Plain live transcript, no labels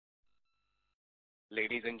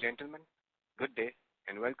Ladies and gentlemen, good day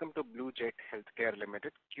and welcome to Blue Jet Healthcare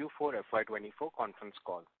Limited Q4 FY24 conference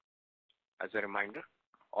call. As a reminder,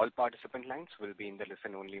 all participant lines will be in the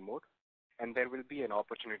listen-only mode, and there will be an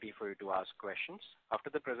opportunity for you to ask questions after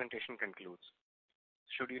the presentation concludes.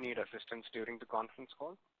 Should you need assistance during the conference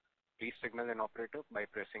call, please signal an operator by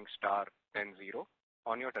pressing star then 0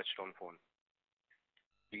 on your touchtone phone.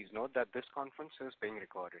 Please note that this conference is being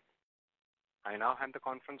recorded. I now hand the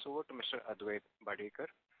conference over to Mr. Advait Badekar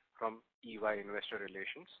from EY Investor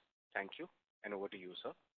Relations. Thank you, and over to you,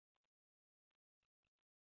 sir.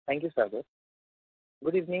 Thank you, Sagar.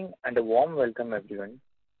 Good evening and a warm welcome everyone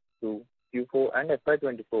to Q4 and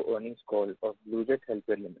FY24 earnings call of Blue Jet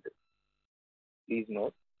Healthcare Limited. Please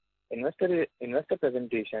note, investor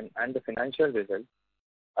presentation and the financial results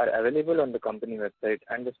are available on the company website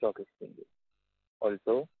and the stock exchanges.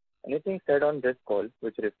 Also, anything said on this call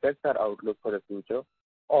which reflects our outlook for the future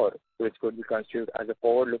or which could be construed as a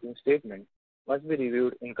forward-looking statement must be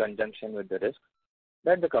reviewed in conjunction with the risks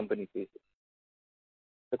that the company faces.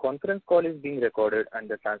 The conference call is being recorded and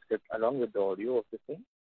the transcript along with the audio of the same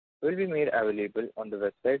will be made available on the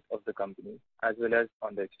website of the company as well as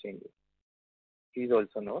on the exchanges. Please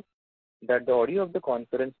also note that the audio of the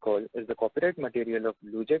conference call is the copyright material of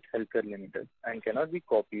Blue Jet Healthcare Limited and cannot be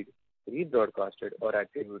copied, rebroadcasted or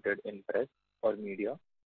attributed in press or media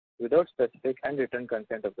without specific and written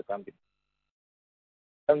consent of the company.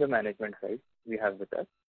 From the management side, we have with us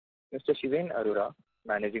Mr. Shiven Arora,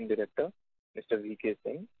 Managing Director, Mr. V.K.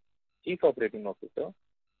 Singh, Chief Operating Officer,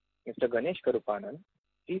 Mr. Ganesh Karupanan,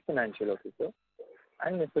 Chief Financial Officer,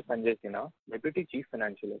 and Mr. Sanjay Sinha, Deputy Chief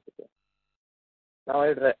Financial Officer.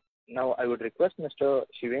 Now I would request Mr.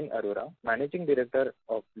 Shiven Arora, Managing Director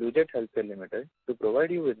of Blue Jet Healthcare Limited, to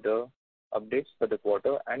provide you with the updates for the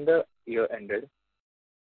quarter and the year ended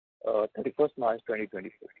 31st March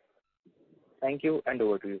 2024. Thank you, and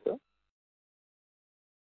over to you, sir.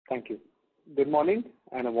 Thank you. Good morning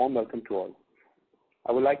and a warm welcome to all.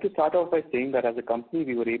 I would like to start off by saying that as a company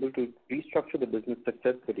we were able to restructure the business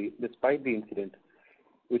successfully despite the incident,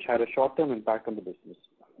 which had a short-term impact on the business.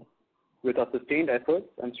 With our sustained efforts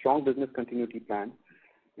and strong business continuity plan,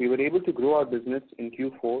 we were able to grow our business in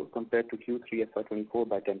Q4 compared to Q3 FY24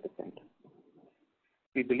 by 10%.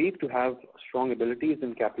 We believe to have strong abilities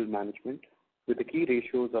in capital management with the key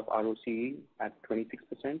ratios of ROCE at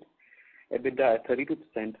 26%, EBITDA at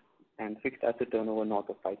 32%, and fixed asset turnover north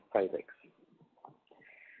of 5x.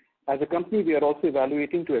 As a company, we are also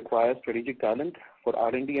evaluating to acquire strategic talent for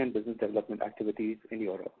R&D and business development activities in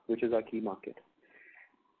Europe, which is our key market.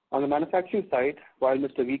 On the manufacturing side, while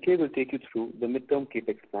Mr. VK will take you through the midterm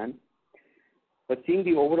capex plan, but seeing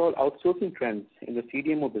the overall outsourcing trends in the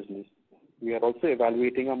CDMO business, we are also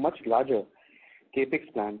evaluating a much larger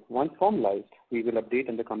capex plan. Once formalized, we will update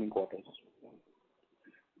in the coming quarters.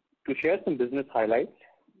 To share some business highlights,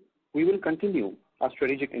 we will continue our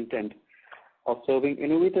strategic intent of serving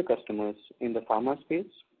innovator customers in the pharma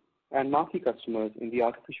space and marquee customers in the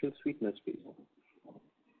artificial sweetener space.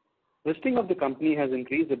 Listing of the company has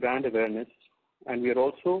increased the brand awareness, and we are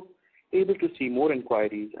also able to see more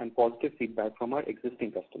inquiries and positive feedback from our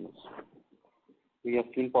existing customers. We have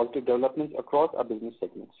seen positive developments across our business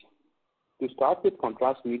segments. To start with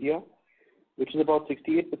contrast media, which is about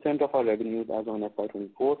 68% of our revenues as on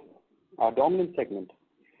FY24, our dominant segment.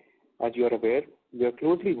 As you are aware, we are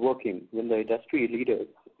closely working with the industry leaders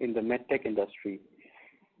in the medtech industry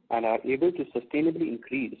and are able to sustainably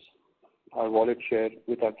increase our wallet share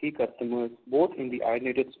with our key customers both in the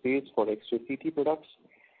iodinated space for X-ray CT products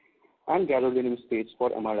and gadolinium space for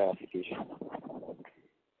MRI application.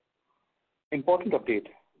 Important update,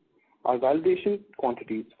 our validation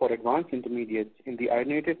quantities for advanced intermediates in the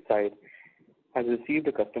iodinated side has received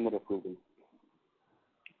a customer approval.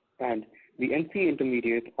 And the NC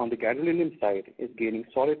intermediate on the gadolinium side is gaining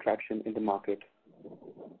solid traction in the market.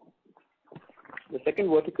 The second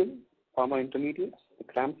vertical, pharma intermediates, the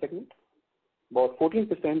CRAM segment, about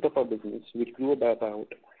 14% of our business, which grew by about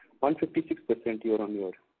 156% year on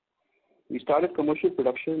year. We started commercial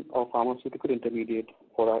production of pharmaceutical intermediate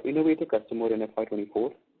for our innovator customer in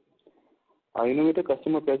FY24. Our innovator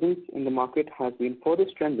customer presence in the market has been further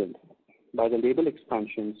strengthened by the label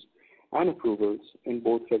expansions and approvals in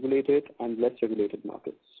both regulated and less regulated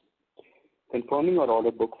markets, confirming our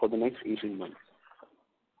order book for the next 18 months.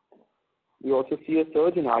 We also see a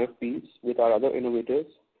surge in RFPs with our other innovators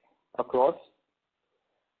across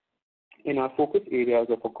in our focus areas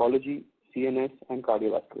of oncology, CNS, and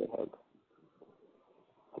cardiovascular health.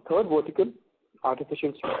 The third vertical,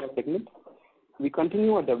 artificial sweetener segment, we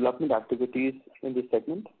continue our development activities in this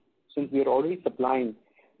segment since we are already supplying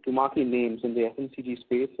to marquee names in the FMCG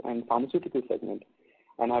space and pharmaceutical segment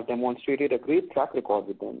and have demonstrated a great track record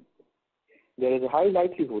with them. There is a high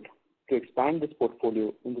likelihood to expand this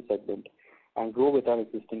portfolio in the segment and grow with our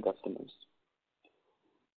existing customers.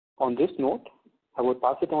 On this note, I will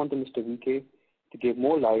pass it on to Mr. VK to give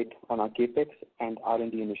more light on our CAPEX and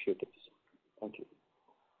R&D initiatives. Thank you.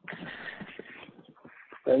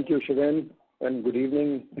 Thank you, Shivan, and good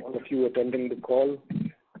evening, all of you attending the call.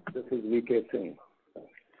 This is VK Singh.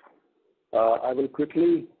 I will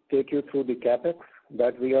quickly take you through the CAPEX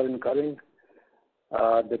that we are incurring.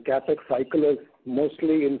 The CAPEX cycle is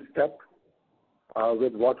mostly in step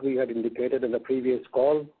with what we had indicated in the previous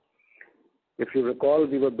call. If you recall,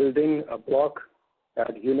 we were building a block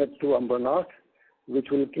at Unit 2 Ambernath, which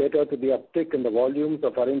will cater to the uptick in the volumes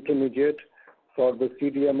of our intermediate for the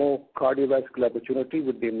CDMO cardiovascular opportunity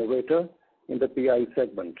with the innovator in the PI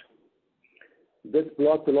segment. This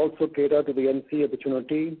block will also cater to the NC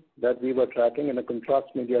opportunity that we were tracking in the contrast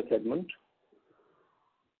media segment,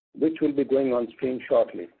 which will be going on stream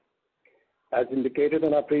shortly. As indicated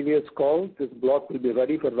in our previous call, this block will be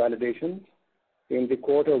ready for validation in the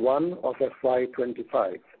Q1 of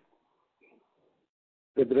FY25.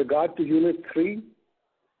 With regard to Unit 3,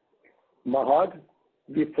 Mahad,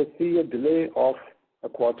 we foresee a delay of a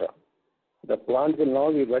quarter. The plant will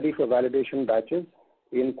now be ready for validation batches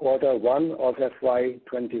in Q1 of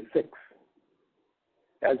FY26.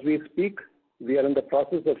 As we speak, we are in the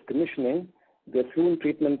process of commissioning the effluent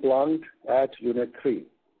treatment plant at Unit 3.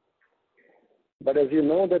 But as you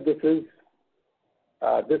know that this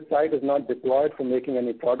site is not deployed for making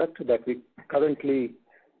any product that we currently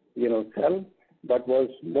sell, but was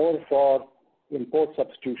more for import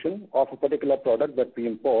substitution of a particular product that we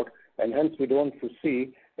import, and hence we don't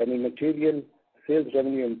foresee any material sales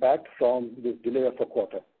revenue impact from this delay of a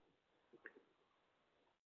quarter.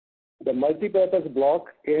 The multipurpose block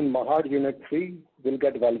in Mahad Unit 3 will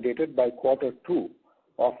get validated by Q2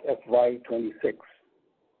 of FY26.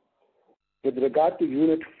 With regard to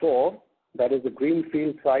Unit 4, that is the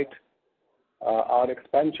greenfield site, our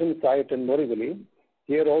expansion site in Morivali,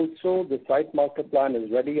 here also the site master plan is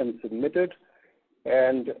ready and submitted,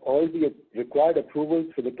 and all the required approvals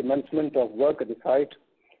for the commencement of work at the site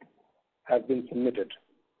have been submitted.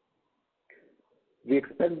 We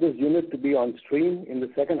expect this unit to be on stream in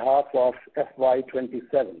the second half of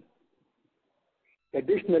FY27.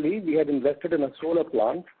 Additionally, we had invested in a solar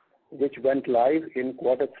plant which went live in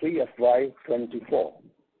Q3 FY24.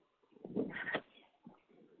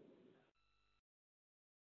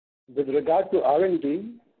 With regard to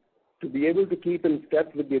R&D, to be able to keep in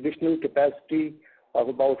step with the additional capacity of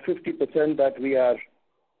about 50% that we are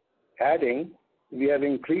adding, we have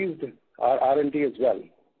increased our R&D as well.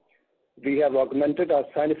 We have augmented our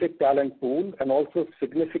scientific talent pool and also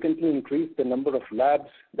significantly increased the number of labs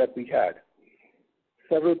that we had.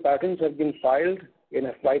 Several patents have been filed in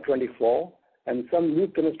FY24, and some new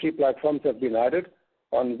chemistry platforms have been added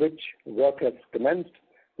on which work has commenced,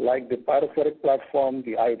 like the pyrophoric platform,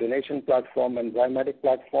 the iodination platform, enzymatic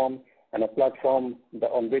platform, and a platform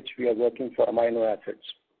on which we are working for amino acids.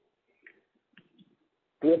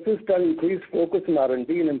 To assist our increased focus in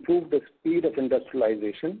R&D and improve the speed of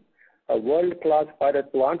industrialization, a world-class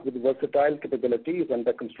pilot plant with versatile capabilities is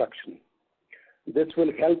under construction. This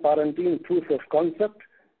will help R&D in proof of concept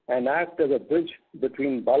and act as a bridge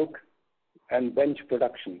between bulk and bench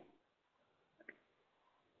production.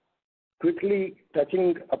 Quickly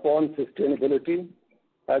touching upon sustainability,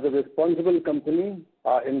 as a responsible company,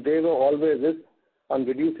 our endeavor always is on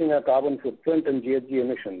reducing our carbon footprint and GHG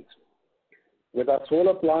emissions. With our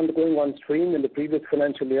solar plant going on stream in the previous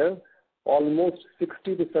financial year, almost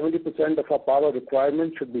 60 to 70% of our power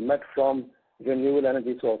requirement should be met from renewable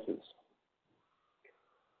energy sources.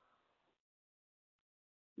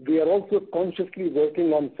 We are also consciously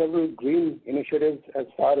working on several green initiatives as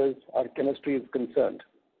far as our chemistry is concerned.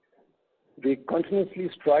 We continuously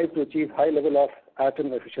strive to achieve high level of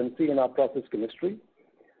atom efficiency in our process chemistry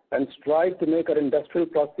and strive to make our industrial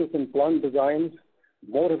process and plant designs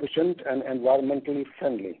more efficient and environmentally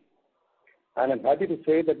friendly. And I'm happy to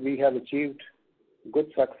say that we have achieved good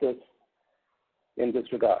success in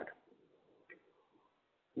this regard.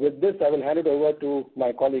 With this, I will hand it over to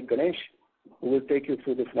my colleague Ganesh, who will take you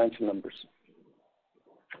through the financial numbers.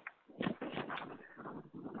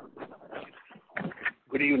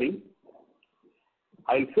 Good evening.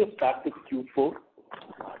 I'll first start with Q4,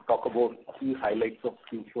 talk about key highlights of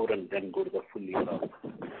Q4 and then go to the full year of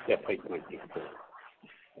FY24.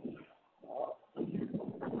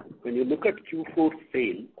 When you look at Q4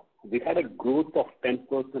 sales, we had a growth of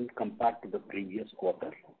 10% compared to the previous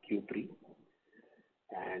quarter, Q3.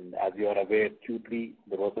 And as you are aware, Q3,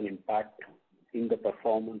 there was an impact in the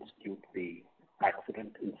performance due to the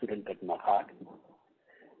incident at Mahad.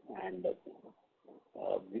 And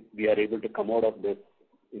we are able to come out of this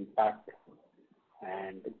impact.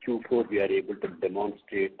 And Q4, we are able to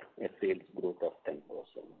demonstrate a sales growth of 10%.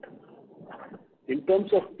 In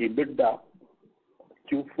terms of EBITDA,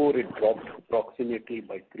 Q4, it dropped approximately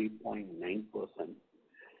by 3.9%.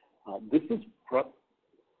 This is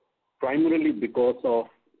primarily because of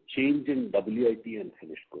change in WIP and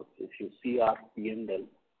finished goods. If you see our P&L,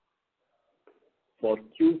 for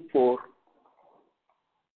Q4,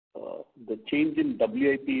 the change in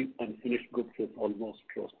WIP and finished goods is almost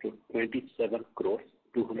close to 27 crores,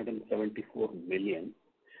 274 million.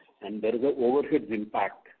 And there is an overheads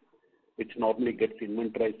impact, which normally gets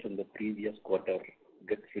inventorized in the previous quarter,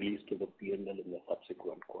 gets released to the P&L in the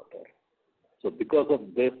subsequent quarter. So because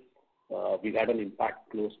of this, we had an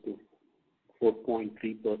impact close to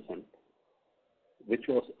 4.3%, which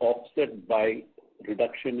was offset by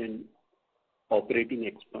reduction in operating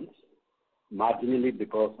expense, marginally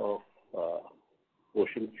because of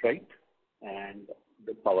ocean freight and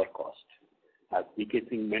the power cost. As VK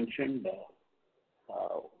Singh mentioned,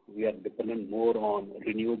 we are dependent more on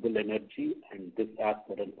renewable energy, and this has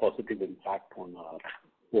a positive impact on our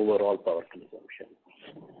overall power consumption.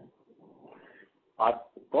 Our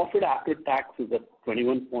profit after tax is at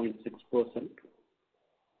 21.6%,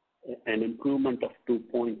 an improvement of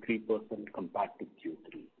 2.3% compared to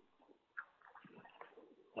Q3.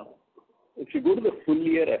 If you go to the full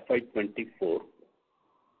year FY24,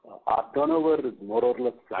 our turnover is more or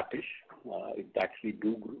less flattish. It actually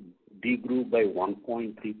degrew by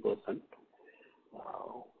 1.3%.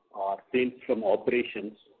 Our sales from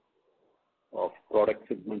operations of product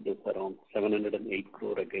segment is around 708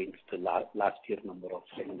 crore against the last year number of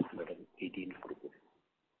 718 crore.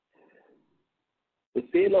 The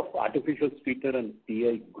sale of artificial sweetener and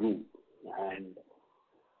PI grew, and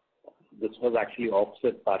this was actually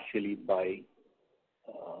offset partially by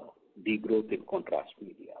degrowth in contrast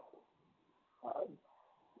media.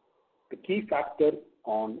 The key factor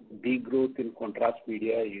on degrowth in contrast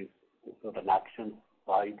media is certain actions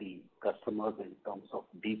by the customers in terms of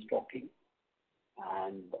destocking,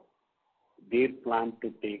 and they plan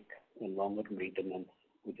to take a longer maintenance,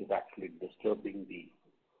 which is actually disturbing the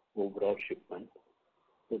overall shipment.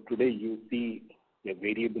 So today you see a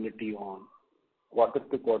variability on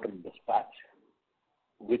quarter-to-quarter dispatch,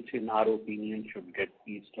 which in our opinion should get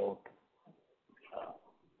eased out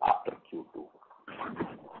after Q2.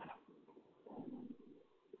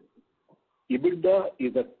 EBITDA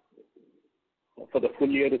is for the full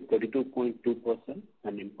year is 32.2%,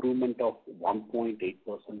 an improvement of 1.8%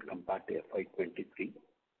 compared to FY23.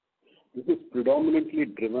 This is predominantly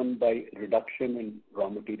driven by reduction in raw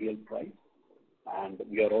material price, and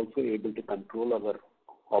we are also able to control our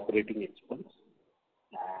operating expense,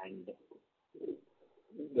 and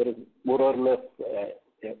there is more or less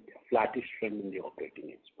a flattish trend in the operating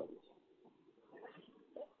expense.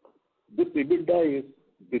 This EBITDA is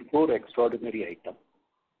before extraordinary item.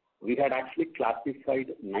 We had actually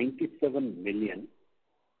classified 97 million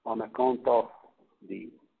on account of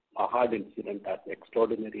the Ahad incident as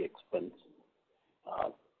extraordinary expense.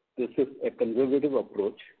 This is a conservative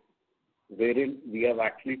approach wherein we have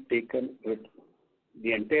actually taken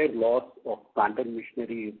the entire loss of plant and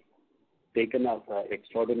machinery is taken as an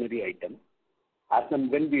extraordinary item. As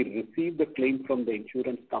and when we receive the claim from the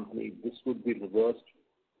insurance company, this would be reversed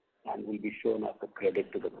and will be shown as a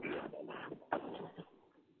credit to the P&L.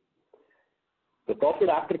 The profit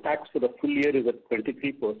after tax for the full year is at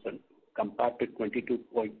 23% compared to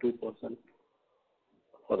 22.2%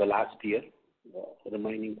 for the last year,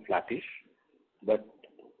 remaining flattish. But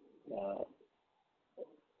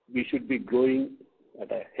we should be growing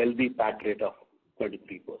at a healthy PAT rate of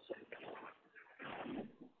 23%.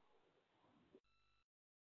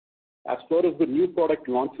 As far as the new product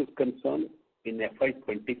launch is concerned, in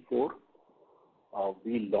FY24,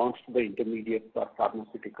 we launched the intermediate for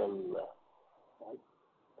pharmaceutical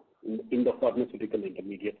in the pharmaceutical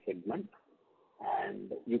intermediate segment,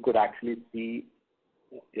 and you could actually see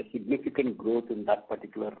a significant growth in that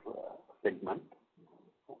particular segment.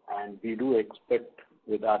 And we do expect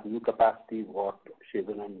with our new capacity, what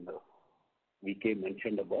Shivan and VK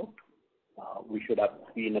mentioned about, we should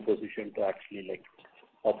be in a position to actually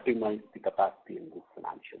optimize the capacity in this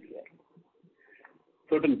financial year.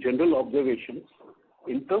 Certain general observations.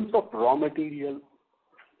 In terms of raw material,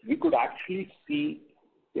 we could actually see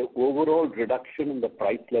the overall reduction in the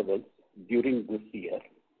price levels during this year.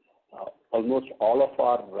 Almost all of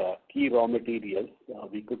our key raw materials,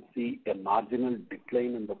 we could see a marginal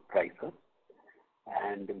decline in the prices.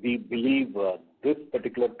 and we believe this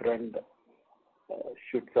particular trend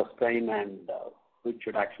should sustain and which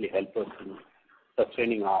should actually help us in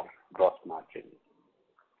sustaining our gross margin.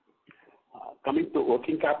 Coming to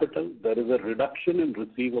working capital, there is a reduction in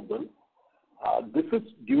receivable. This is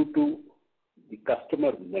due to the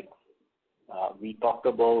customer mix. We talked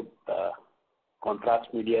about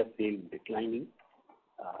contrast media sales declining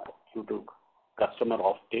due to customer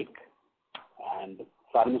offtake, and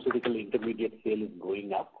pharmaceutical intermediate sale is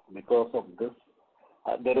going up. Because of this,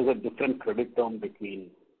 there is a different credit term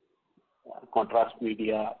between contrast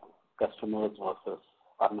media customers versus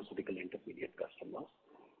pharmaceutical intermediate customers.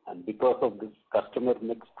 And because of this customer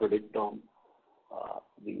mix credit term,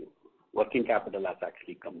 the working capital has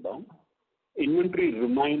actually come down. Inventory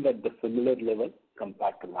remained at the similar level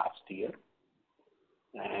compared to last year.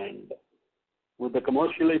 And with the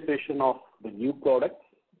commercialization of the new products,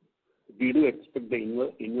 we do expect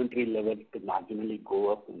the inventory level to marginally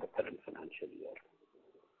go up in the current financial year.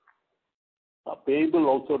 Payable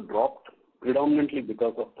also dropped predominantly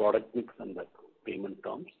because of product mix and the payment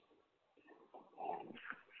terms. And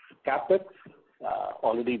CapEx,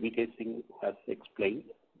 already VK Singh has explained.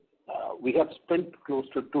 We have spent close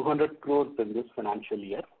to 200 crores in this financial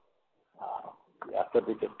year, after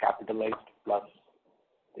which is capitalized plus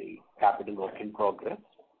the capital work in progress.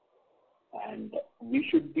 And we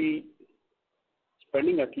should be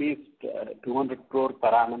spending at least 200 crore per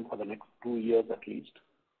annum for the next 2 years at least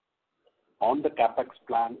on the CapEx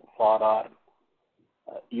plan for our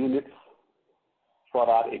units, for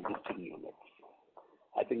our existing units.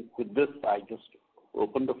 I think with this, I just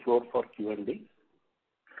open the floor for Q&A.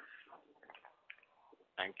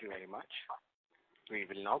 Thank you very much. We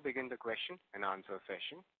will now begin the question and answer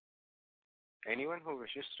session. Anyone who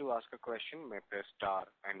wishes to ask a question may press star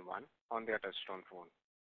and 1 on their touchtone phone.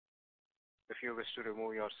 If you wish to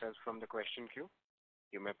remove yourself from the question queue,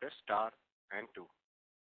 you may press star and 2.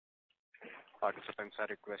 Participants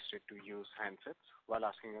are requested to use handsets while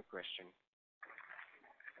asking a question.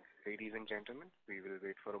 Ladies and gentlemen, we will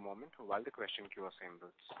wait for a moment while the question queue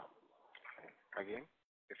assembles. Again,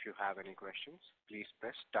 if you have any questions, please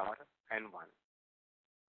press star and 1.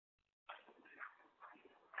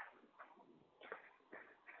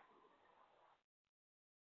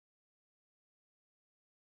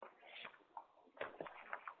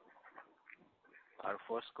 Our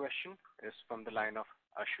first question is from the line of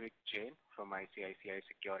Ashwik Jain from ICICI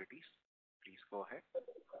Securities. Please go ahead.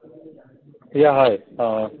 Yeah,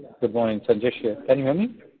 hi. Good morning, Sanjesh here. Can you hear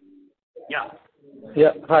me? Yeah.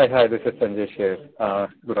 Yeah, hi, this is Sanjesh here.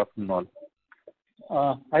 Good afternoon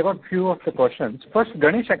all. I got few of the questions. First,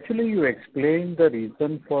 Ganesh, actually you explained the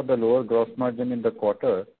reason for the lower gross margin in the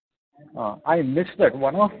quarter. I missed that.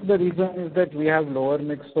 One of the reasons is that we have lower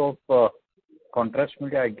mix of contrast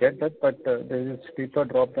media. I get that, but there is a steeper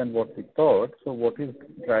drop than what we thought. So what is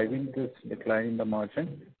driving this decline in the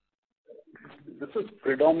margin? This is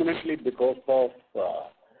predominantly because of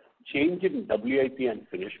change in WIP and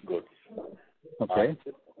finished goods. Okay.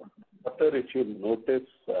 If you notice,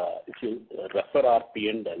 if you refer our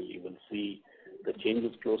P&L, you will see the change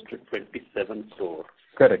is close to 27 crores.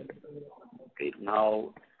 Correct. Okay.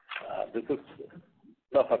 Now, this is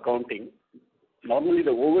of accounting. Normally, the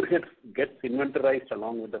overhead gets inventorized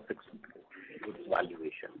along with the fixed goods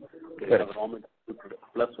valuation. Okay. Raw material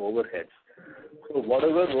plus overheads. So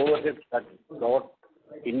whatever overheads that got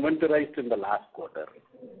inventorized in the last quarter,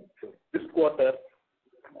 so this quarter,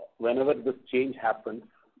 whenever this change happens,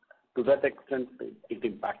 to that extent, it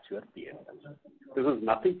impacts your P&L. This has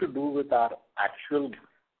nothing to do with our actual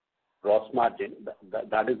gross margin.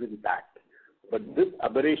 That is intact. But this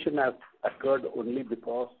aberration has occurred only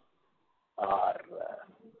because our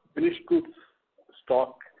finished goods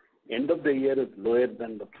stock end of the year is lower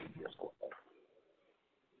than the previous quarter.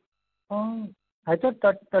 I thought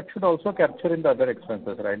that should also capture in the other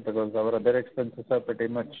expenses, right? Because our other expenses are pretty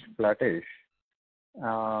much flattish.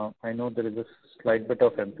 I know there is a slight bit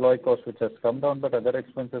of employee cost which has come down, but other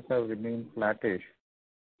expenses have remained flattish.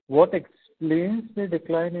 What explains the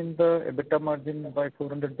decline in the EBITDA margin by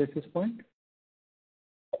 400 basis points?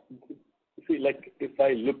 See, like if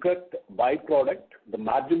I look at by product, the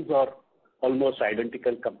margins are almost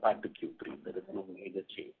identical compared to Q3. There is no major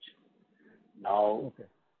change. Now,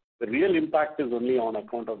 the real impact is only on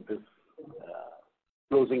account of this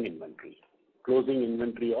closing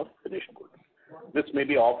inventory of finished goods. This may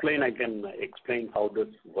be offline. I can explain how this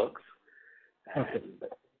works. Okay.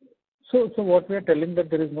 So what we are telling that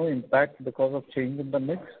there is no impact because of change in the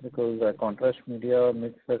mix, because contrast media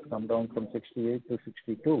mix has come down from 68 to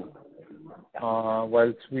 62,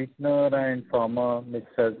 while sweetener and pharma mix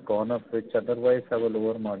has gone up, which otherwise have a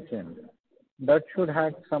lower margin. that should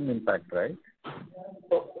have some impact, right?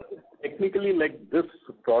 So technically, like this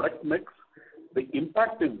product mix, the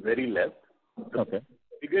impact is very less. Okay.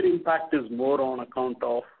 The bigger impact is more on account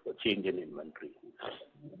of change in inventory.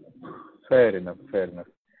 Fair enough.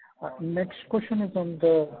 Next question is on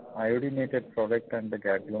the iodinated product and the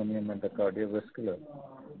gadolinium and the cardiovascular.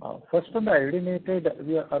 First on the iodinated,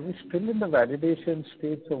 are we still in the validation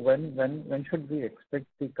stage? So when should we expect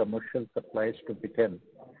the commercial supplies to begin?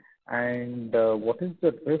 And what is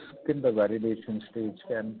the risk in the validation stage?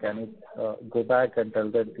 Can it go back and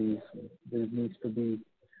tell that these needs to be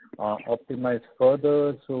optimized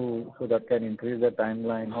further so that can increase the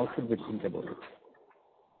timeline? How should we think about it?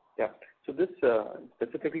 Yeah. So this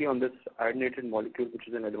specifically on this iodinated molecule, which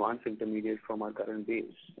is an advanced intermediate from our current base,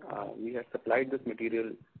 we have supplied this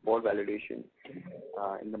material for validation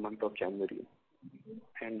in the month of January.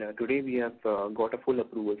 And today we have got a full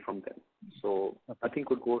approval from them. So nothing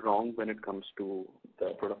could go wrong when it comes to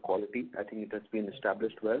the product quality. I think it has been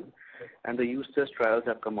established well. And the use test trials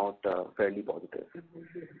have come out fairly positive.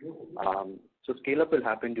 So scale up will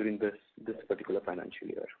happen during this particular financial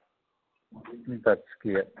year. That's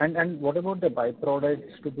clear. And what about the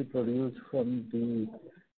byproducts to be produced from the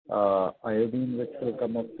iodine, which will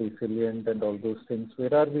come up resilient and all those things?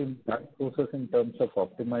 Where are we in that process in terms of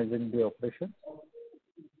optimizing the operation?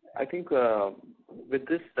 I think with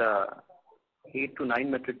this 8 to 9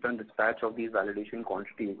 metric ton dispatch of these validation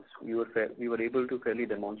quantities, we were able to fairly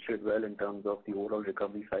demonstrate well in terms of the overall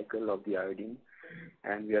recovery cycle of the iodine.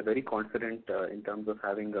 And we are very confident in terms of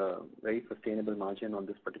having a very sustainable margin on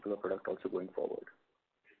this particular product also going forward.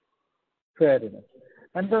 Fair enough.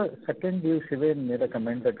 And the second, Shivan made a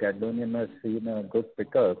comment that gadolinium has seen a good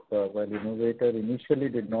pickup, while innovator initially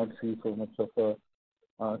did not see so much of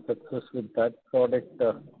a success with that product.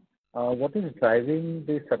 What is driving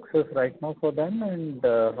the success right now for them, and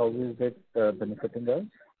how is it benefiting us?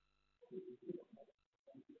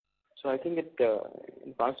 So I think in the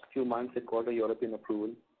past few months it got a European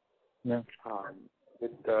approval. Yeah.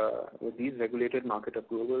 With these regulated market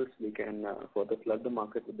approvals, we can further flood the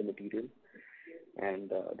market with the material.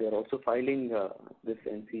 And they are also filing this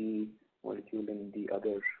NCE molecule in the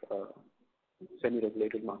other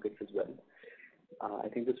semi-regulated markets as well. I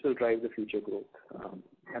think this will drive the future growth.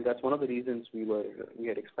 And that's one of the reasons we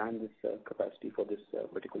had expanded this capacity for this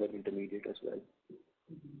particular intermediate as well.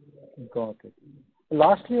 Got it.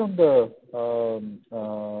 Lastly, on the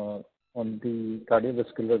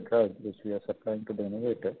cardiovascular drug which we are supplying to the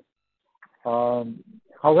innovator,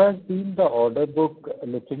 how has been the order book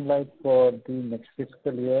looking like for the next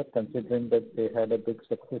fiscal year, considering that they had a big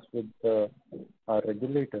success with our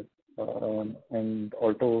regulator, and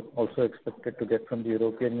also expected to get from the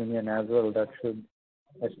European Union as well? That should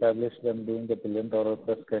establish them doing the $1 billion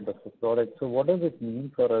plus kind of a product. So what does it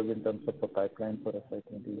mean for us in terms of a pipeline for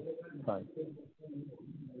FY25?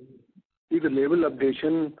 See, the label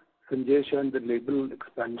updation, Sanjesh, and the label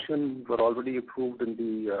expansion were already approved in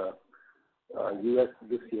the US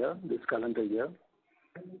this calendar year.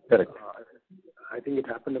 Correct. I think it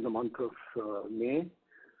happened in the month of May.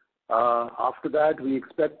 After that, we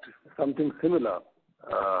expect something similar,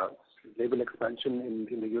 label expansion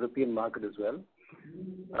in the European market as well.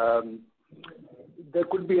 There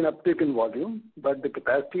could be an uptick in volume, but the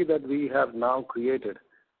capacity that we have now created,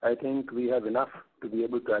 I think we have enough to be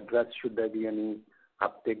able to address should there be any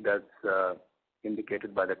uptick that's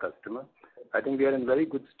indicated by the customer. I think we are in very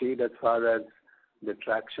good state as far as the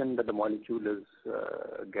traction that the molecule is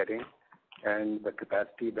getting and the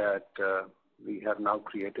capacity that we have now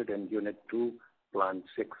created in Unit 2, Plant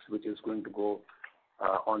 6, which is going to go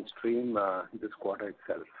on stream this quarter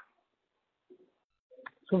itself.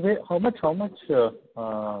 So how much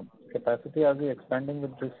capacity are we expanding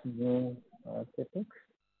with this new CapEx?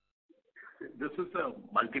 This is a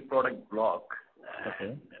multi-product block.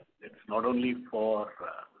 Okay. It's not only for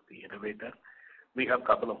the innovator. We have a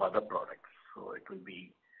couple of other products, so it will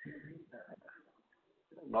be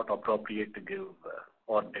not appropriate to give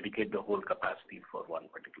or dedicate the whole capacity for one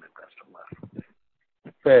particular customer.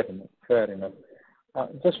 Fair enough.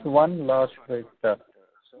 Just one last bit. Sir,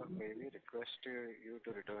 may we request you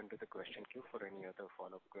to return to the question queue for any other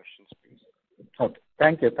follow-up questions, please? Okay.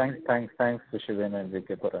 Thank you. Thanks to Shivan and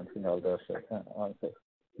VK for answering all those answers.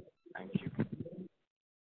 Thank you.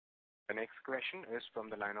 The next question is from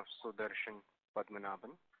the line of Sudarshan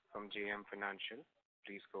Padmanabhan from JM Financial.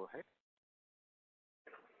 Please go ahead.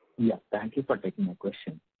 Yeah, thank you for taking my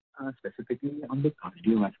question. Specifically on the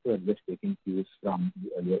cardiovascular, just taking cues from the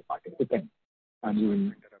earlier participant.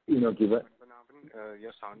 And give a...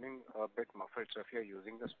 You're sounding a bit muffled, so if you're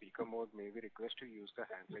using the speaker mode, may we request you use the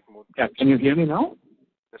handset mode? Yeah, can you hear me now?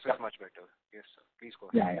 This is much better. Yes, sir. Please go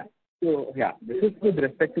ahead. Yeah. So, this is with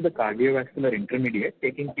respect to the cardiovascular intermediate,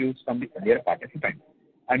 taking cues from the earlier participant.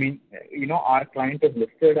 I mean, our client is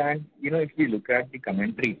listed, and, if we look at the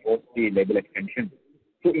commentary post the label extension,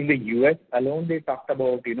 so in the US alone, they talked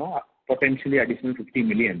about, potentially additional 50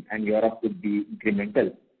 million, and Europe would be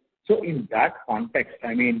incremental. So in that context,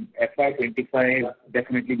 I mean, FY25,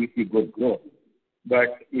 definitely we see good growth.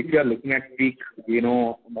 But if you are looking at peak,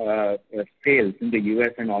 sales in the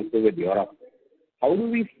US and also with Europe, how do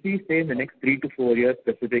we see, say, in the next 3 to 4 years,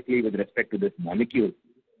 specifically with respect to this molecule,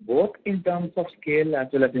 both in terms of scale as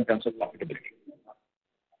well as in terms of profitability?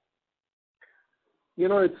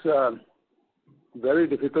 It's very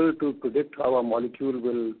difficult to predict how a molecule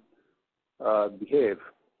will behave.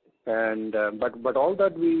 And but all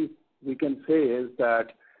that we can say is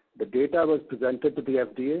that the data was presented to the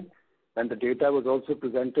FDA, and the data was also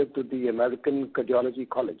presented to the American Cardiology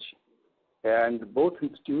College. And both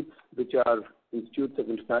institutes, which are institutes of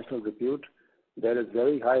international repute, there is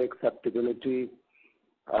very high acceptability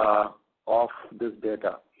of this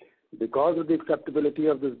data. Because of the acceptability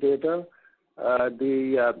of this data,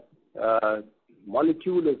 the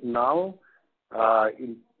molecule is now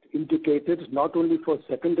indicated not only for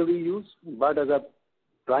secondary use, but as a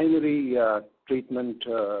primary treatment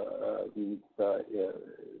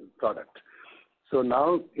product. So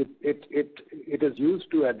now it is used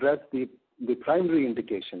to address the primary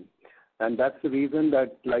indication. And that's the reason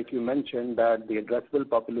that, like you mentioned, that the addressable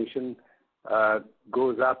population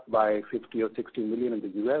goes up by 50 or 60 million in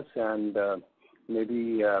the US, and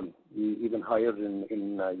maybe even higher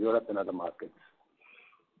in Europe and other markets.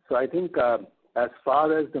 So I think as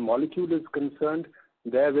far as the molecule is concerned,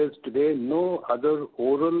 there is today no other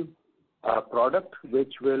oral product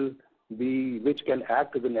which can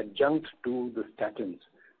act as an adjunct to the statins.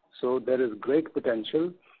 So there is great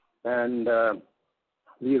potential, and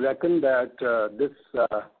we reckon that this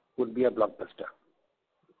would be a blockbuster.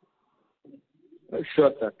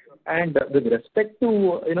 Sure, sir. And with respect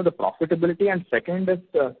to the profitability, and second is,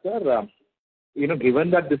 sir,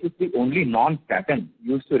 given that this is the only non-statin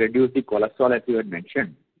used to reduce the cholesterol, as you had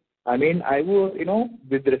mentioned, I mean, I would,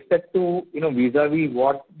 with respect to, vis-a-vis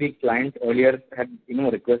what the client earlier had,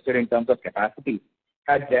 requested in terms of capacity,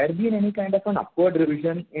 had there been any kind of an upward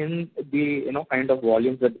revision in the, kind of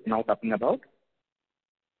volumes that we're now talking about?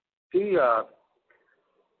 See,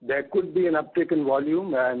 there could be an uptick in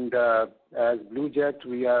volume, and as Blue Jet,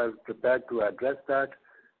 we are prepared to address that.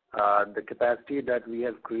 The capacity that we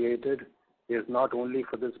have created is not only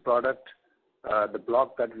for this product. The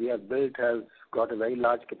block that we have built has got a very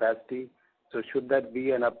large capacity. So should that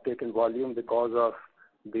be an uptick in volume because of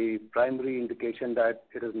the primary indication that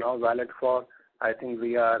it is now valid for, I think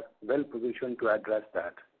we are well positioned to address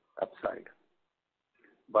that upside.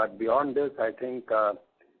 But beyond this, I think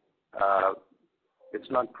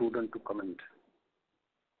it's not prudent to comment.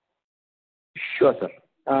 Sure, sir.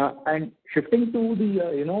 And shifting to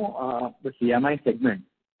the CMI segment,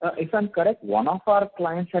 if I'm correct, one of our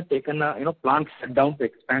clients had taken a plant shutdown to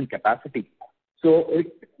expand capacity. So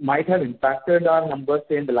it might have impacted our numbers,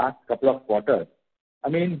 say, in the last couple of quarters. I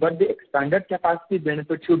mean, but the expanded capacity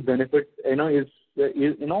should benefit, when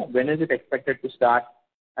is it expected to start,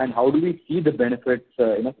 and how do we see the benefits,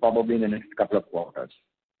 probably in the next couple of quarters?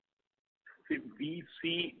 We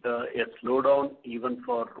see a slowdown even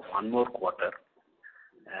for one more quarter,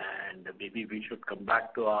 and maybe we should come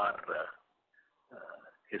back to our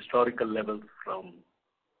historical levels from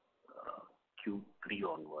Q3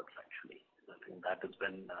 onwards, actually. I think that is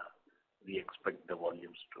when we expect the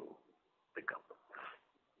volumes to pick up.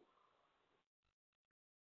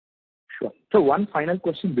 Sure. So one final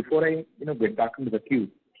question before I get back into the queue.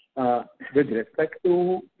 With respect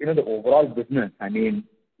to the overall business, I mean,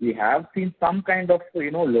 we have seen some kind of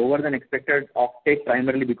lower than expected offtake,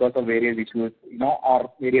 primarily because of various issues,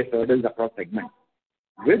 or various hurdles across segments.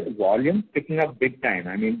 With volume picking up big time,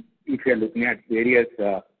 I mean, if you are looking at various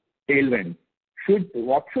tailwinds,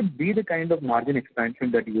 what should be the kind of margin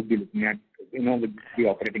expansion that you would be looking at, with the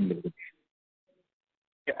operating leverage?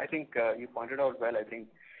 Yeah, I think you pointed out well. I think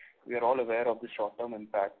we are all aware of the short-term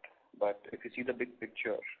impact, but if you see the big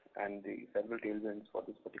picture and the several tailwinds for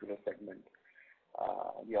this particular segment,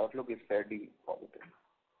 the outlook is fairly positive.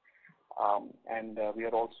 And we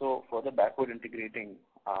are also further backward integrating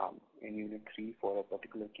in Unit 3 for a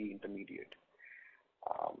particular key intermediate.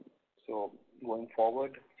 So going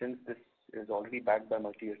forward, since this is already backed by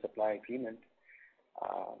multi-year supply agreement,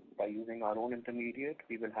 by using our own intermediate,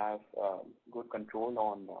 we will have good control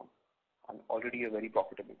on already a very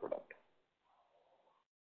profitable product.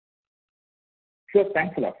 Sure.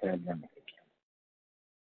 Thanks a lot for your time.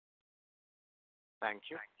 Thank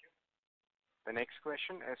you. The next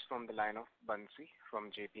question is from the line of Bansi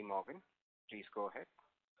from JP Morgan. Please go ahead.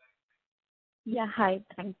 Yeah, hi.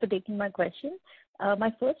 Thanks for taking my question.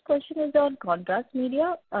 My first question is on contrast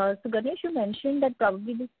media. So Ganesh, you mentioned that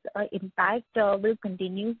probably this impact will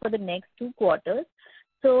continue for the next 2 quarters.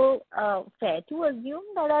 So fair to assume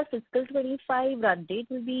that our fiscal 25 run rate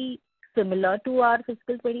will be similar to our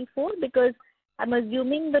fiscal 24? Because I'm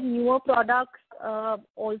assuming the newer products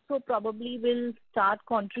also probably will start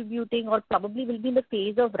contributing or probably will be in the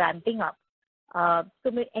phase of ramping up.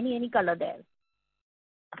 So any color there?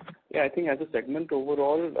 Yeah, I think as a segment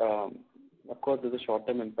overall, of course, there's a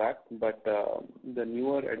short-term impact, but the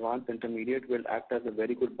newer advanced intermediate will act as a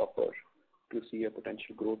very good buffer to see a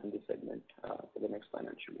potential growth in this segment for the next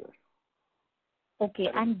financial year. Okay,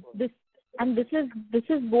 and this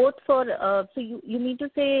is both for so you mean to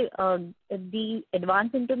say the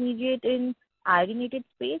advanced intermediate in ironated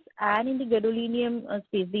space and in the gadolinium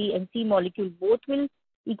space, the NC molecule, both will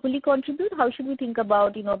equally contribute? How should we think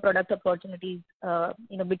about product opportunities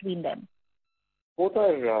between them? Both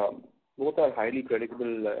are highly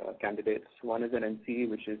credible candidates. One is an NCE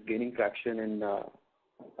which is gaining traction in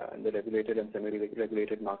the regulated and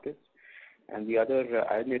semi-regulated markets, and the other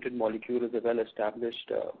ironated molecule is a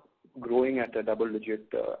well-established, growing at a double-digit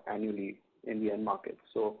annually in the end market.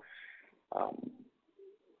 So,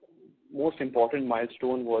 most important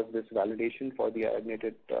milestone was this validation for the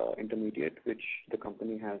ironated intermediate, which the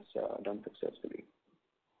company has done successfully.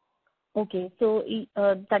 Okay, so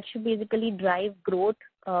that should basically drive growth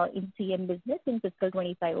in CM business in fiscal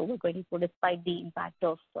 25 over 24, despite the impact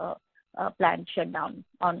of plant shutdown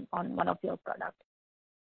on one of your products.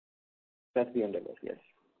 That's the endeavor, yes.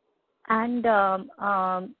 And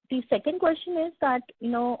the second question is that,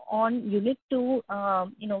 on Unit 2,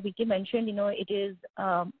 Vicky mentioned, it is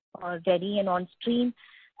ready and on stream.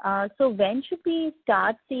 So when should we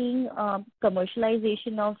start seeing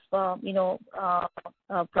commercialization of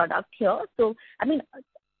product here? So, I mean,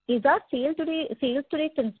 is our sales today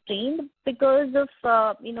constrained because of,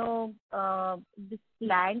 this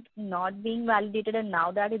plant not being validated, and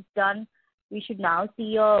now that it's done, we should now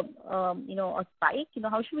see a spike?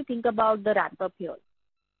 How should we think about the ramp up here?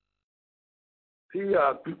 See,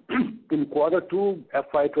 in quarter 2,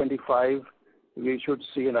 FY25, we should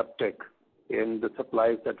see an uptick in the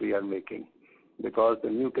supplies that we are making, because the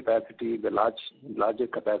new capacity, the larger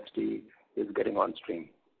capacity is getting on stream.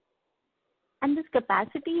 And this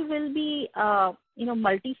capacity will be,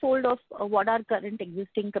 multifold of what our current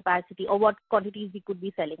existing capacity or what quantities we could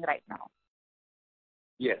be selling right now?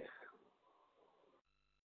 Yes.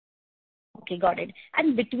 Okay, got it.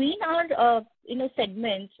 And between our,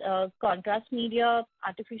 segments, contrast media,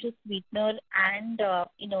 artificial sweetener, and,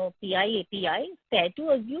 PI API, fair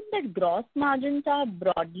to assume that gross margins are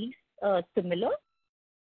broadly similar?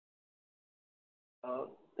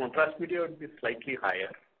 Contrast media would be slightly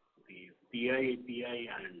higher. The PI API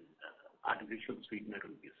and artificial sweetener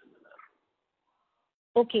will be similar.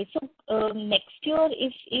 Okay, so next year,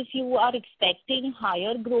 if you are expecting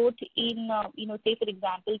higher growth in, say for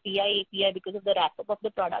example, PI API because of the wrap up of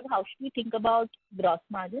the product, how should we think about gross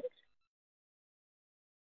margins?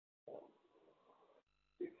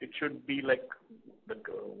 It should be like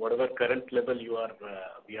whatever current level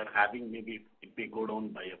we are having, maybe it may go down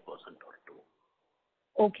by 1% or 2.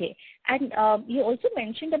 Okay. And you also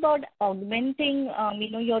mentioned about augmenting,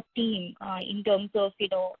 your team in terms of,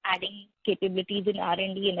 adding capabilities in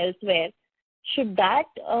R&D and elsewhere. Should that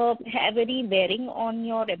have any bearing on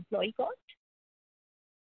your employee cost?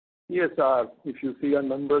 Yes, if you see our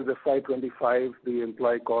numbers, FY25, the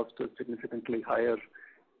employee cost is significantly higher.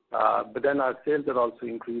 But then our sales are also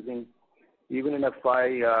increasing. Even in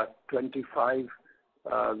FY25,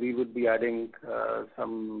 we would be adding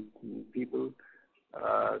some people,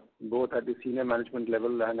 both at the senior management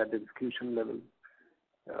level and at the execution level.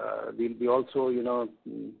 We'll be also,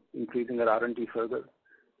 increasing our R&D further.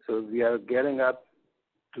 So we are gearing up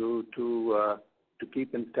to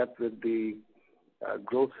keep in step with the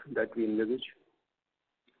growth that we envisage.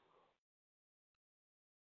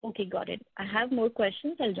 Okay, got it. I have more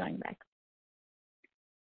questions. I'll join back.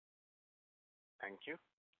 Thank you.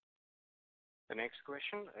 The next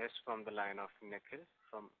question is from the line of Nikhil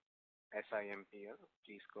from SIMPL.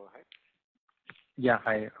 Please go ahead. Yeah,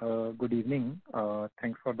 hi. Good evening.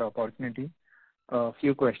 Thanks for the opportunity. A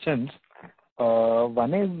few questions.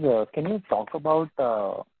 One is, can you talk about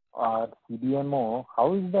our CDMO?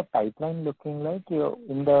 How is the pipeline looking like?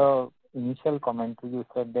 In the initial commentary, you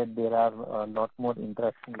said that there are a lot more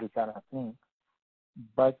interactions which are happening.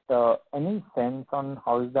 But any sense on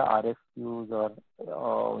how is the RFQs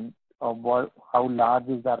or how large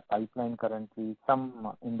is our pipeline currently?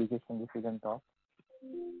 Some indication if you can talk.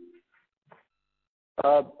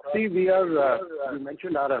 See, we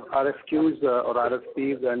mentioned RFQs or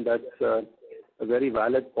RFPs, and that's a very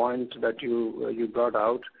valid point that you brought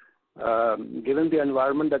out. Given the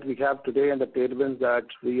environment that we have today and the tailwinds that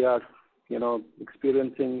we are,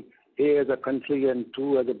 experiencing, A, as a country, and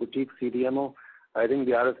 2, as a boutique CDMO, I think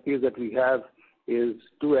the RFPs that we have is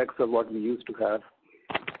 2x of what we used to have.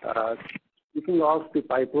 Speaking of the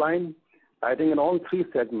pipeline, I think in all 3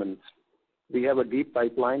 segments, we have a deep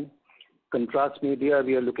pipeline. Contrast media,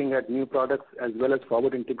 we are looking at new products as well as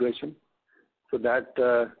forward integration. So that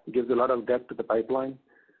gives a lot of depth to the pipeline.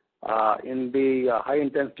 In the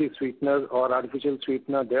high-intensity sweetener or artificial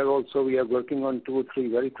sweetener, there also we are working on 2 or 3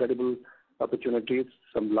 very credible opportunities,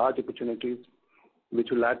 some large opportunities, which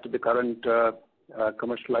will add to the current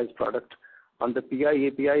commercialized product. On the PI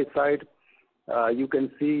API side, you can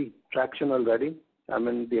see traction already. I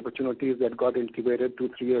mean, the opportunities that got incubated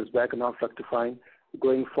 2-3 years back are now fructifying.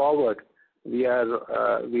 Going forward, we have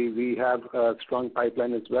a strong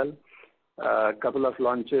pipeline as well. A couple of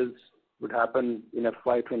launches would happen in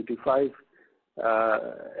FY25.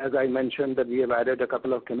 As I mentioned, that we have added a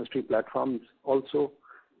couple of chemistry platforms also,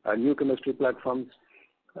 new chemistry platforms.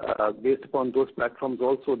 Based upon those platforms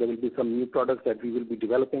also, there will be some new products that we will be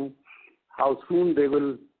developing. How soon they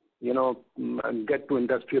will, get to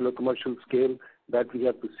industrial or commercial scale, that we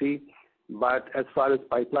have to see. But as far as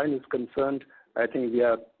pipeline is concerned, I think we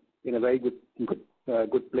are in a very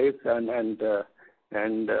good place, and the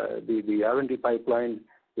R&D pipeline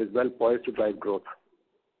is well poised to drive growth.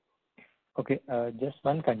 Okay, just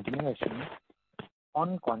one continuation.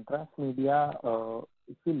 On contrast media,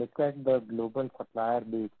 if you look at the global supplier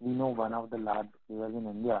base, we know one of the large players in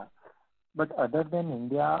India. But other than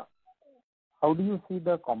India, how do you see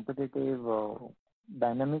the competitive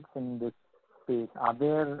dynamics in this space? Are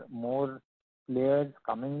there more players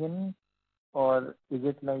coming in, or is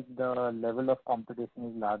it like the level of competition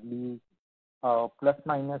is largely plus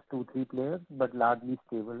minus 2-3 players, but largely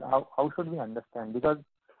stable? How should we understand? Because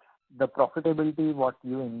the profitability, what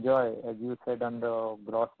you enjoy, as you said, on the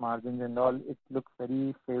gross margins and all, it looks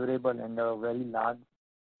very favorable and a very large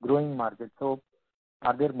growing market. So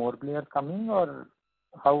are there more players coming, or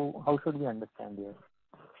how should we understand here?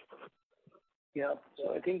 Yeah,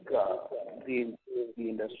 so I think the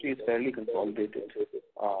industry is fairly consolidated.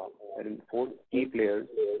 I think 4 key players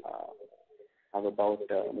have about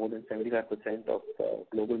more than 75% of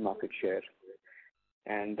global market share,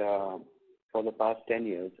 and for the past 10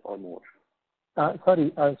 years or more.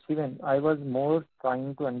 Sorry, Steven, I was more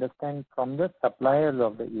trying to understand from the suppliers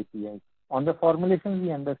of the API. On the formulation,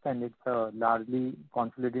 we understand it's a largely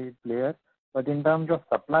consolidated player, but in terms of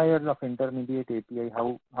suppliers of intermediate API,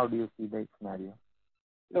 how do you see the scenario?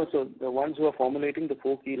 No, so the ones who are formulating, the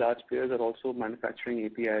 4 key large players, are also manufacturing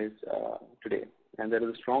APIs today. And there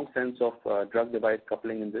is a strong sense of drug-device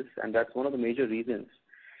coupling in this, and that's one of the major reasons.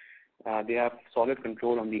 They have solid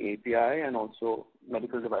control on the API and also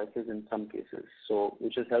medical devices in some cases, so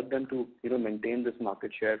which has helped them to maintain this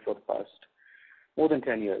market share for the past more than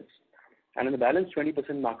 10 years. And in the balance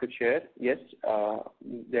 20% market share, yes,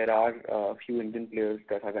 there are a few Indian players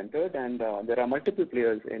that have entered, and there are multiple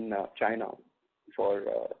players in China for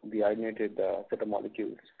the iodinated set of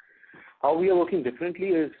molecules. How we are working differently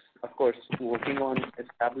is, of course, working on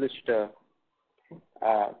established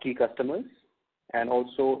key customers and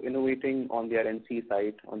also innovating on their NC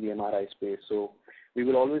side, on the MRI space. So we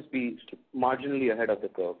will always be marginally ahead of the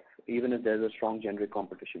curve, even if there's a strong generic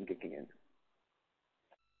competition kicking in.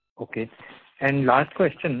 Okay. And last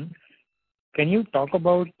question, can you talk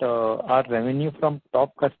about our revenue from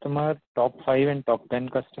top customers, top 5 and top 10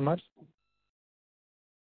 customers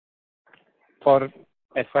for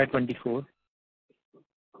FY24?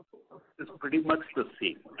 It's pretty much the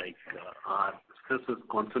same. Like our success is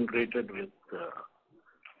concentrated with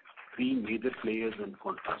 3 major players in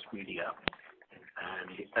contrast media.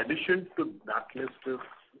 And in addition to that list is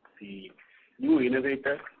the new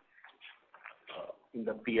innovator in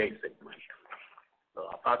the PI segment. So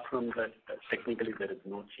apart from that, technically there is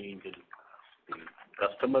no change in the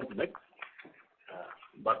customer mix,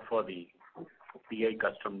 but for the PI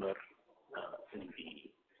customer in the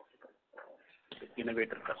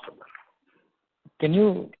innovator customer. Can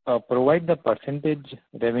you provide the percentage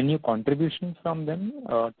revenue contribution from them,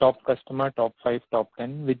 top customer, top 5, top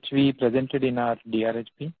 10, which we presented in our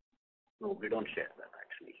DRHP? No, we don't share that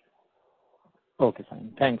actually. Okay,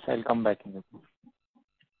 fine. Thanks. I'll come back in the group.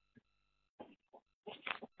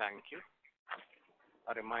 Thank you.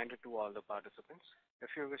 A reminder to all the participants, if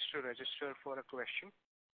you wish to register for a question,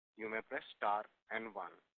 you may press star and 1.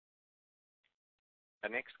 The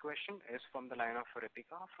next question is from the line of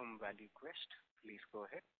Ritika from ValueQuest. Please go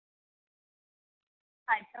ahead.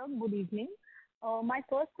 Hi, sir. Good evening. My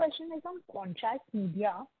first question is on contrast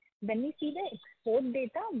media. When we see the export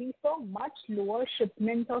data, we saw much lower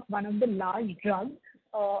shipments of one of the large drugs,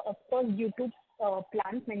 of course, due to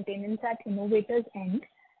plant maintenance at innovators' end.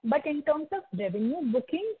 But in terms of revenue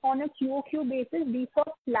booking on a QOQ basis, we saw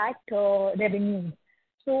flat revenues.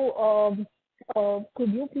 So,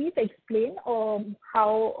 could you please explain how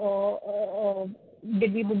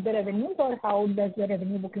did we book the revenues, or how does the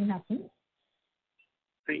revenue booking happen?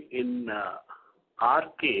 See, in our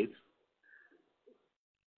case,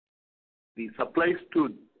 the supplies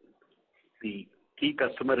to the key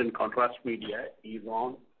customer in contrast media is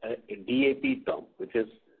on a DAP term, which is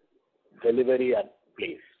delivery at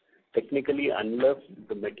place. Technically, unless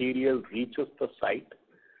the material reaches the site,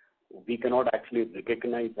 we cannot actually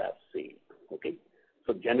recognize as sale. Okay,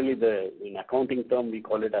 so generally, in accounting term, we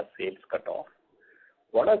call it as sales cutoff.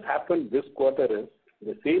 What has happened this quarter is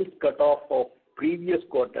the sales cutoff of previous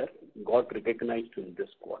quarter got recognized in this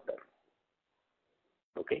quarter.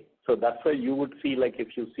 Okay, so that's why you would see, like,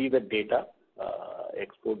 if you see the data,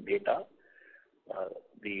 export data,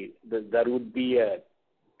 there would be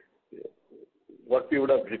what we would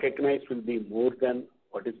have recognized will be more than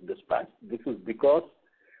what is dispatched. This is because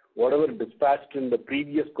whatever dispatched in the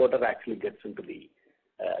previous quarter actually gets into the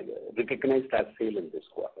recognized as sale in this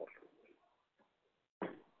quarter.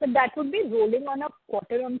 But that would be rolling on a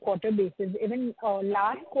quarter-on-quarter basis. Even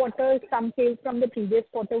last quarter, some sales from the previous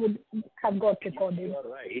quarter would have got recorded. You are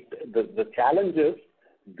right. The challenge is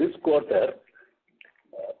this quarter,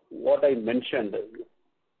 what I mentioned,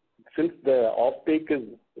 since the offtake is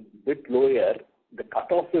a bit lower, the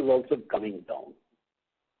cutoff is also coming down.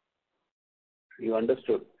 You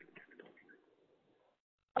understood?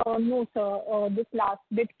 No, sir. This last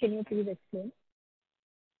bit, can you please explain?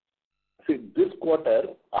 See, this quarter,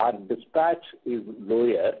 our dispatch is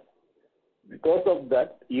lower. Because of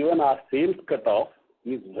that, even our sales cutoff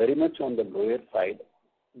is very much on the lower side.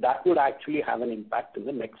 That would actually have an impact in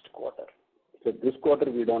the next quarter. So this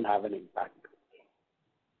quarter, we don't have an impact.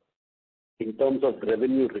 In terms of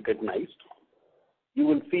revenue recognized, you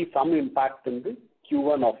will see some impact in the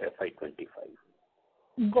Q1 of FY25.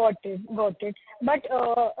 Got it. But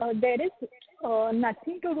there is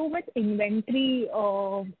nothing to do with inventory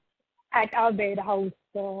at our warehouse.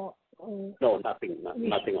 No, nothing of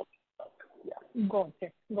that. Yeah. Got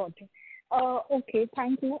it. Okay,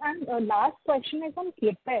 thank you. And last question is on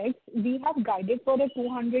CapEx. We have guided for the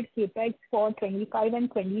 200 CapEx for 25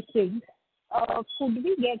 and 26. Could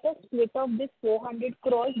we get a split of this 400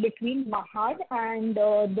 crores between Mahad and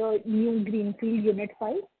the new Greenfield Unit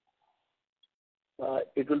 5?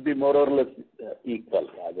 It will be more or less equal.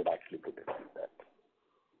 I would actually put it like that.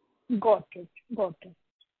 Got it.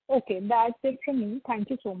 Okay, that's it from me. Thank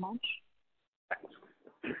you so much. Thanks.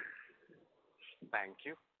 Thank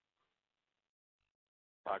you.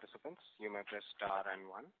 Participants, you may press star and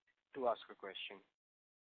 1 to ask a question.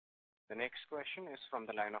 The next question is from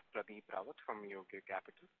the line of Pradeep Rawat from Yogi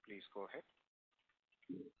Capital. Please go ahead.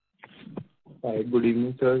 Hi, good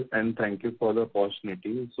evening, sir, and thank you for the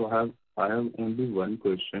opportunity. So I have only one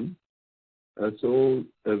question.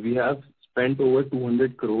 We have spent over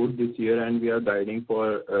 200 crore this year, and we are guiding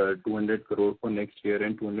for 200 crore for next year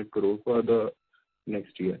and 200 crore for the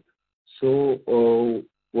next year. So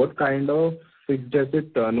what kind of fixed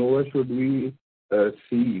asset turnover should we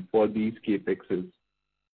see for these CapExes?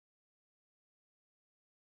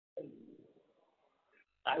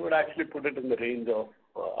 I would actually put it in the range of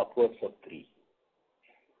upwards of 3.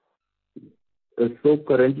 So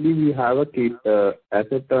currently we have a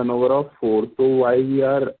asset turnover of 4. So why we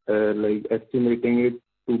are estimating it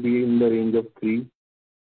to be in the range of 3?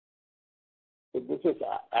 So this is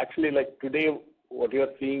actually like today what you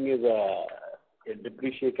are seeing is a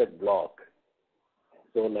depreciated block.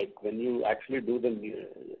 So like when you actually do the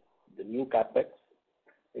new capex,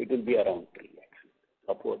 it will be around 3 actually,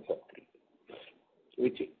 upwards of 3,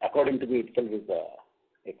 which according to me itself is a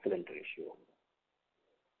excellent ratio.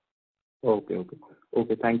 Okay.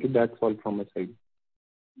 Thank you. That's all from my side.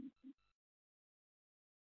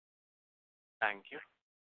 Thank you.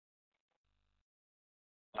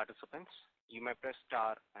 Participants, you may press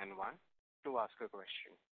star and 1 to ask a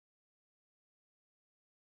question.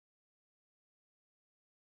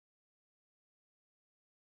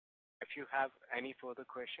 If you have any further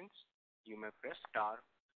questions, you may press star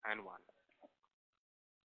and 1.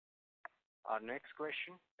 Our next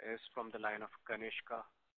question is from the line of Kanishka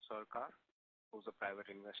Sarkar, who's a private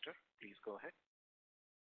investor. Please go ahead.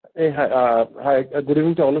 Hey, hi. Good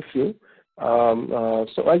evening to all of you.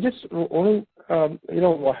 So I just want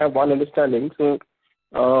have one understanding. So,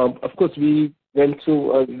 of course, we went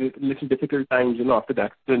through a little difficult times, after the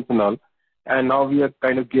accidents and all, and now we are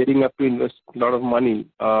kind of gearing up to invest a lot of money.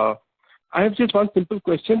 I have just one simple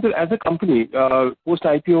question. So as a company,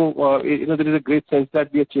 post-IPO, there is a great sense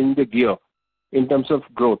that we are changing the gear in terms of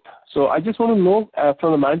growth. So I just want to know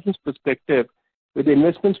from the management's perspective, with the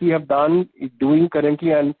investments we have doing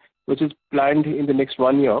currently and which is planned in the next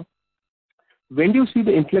 1 year, when do you see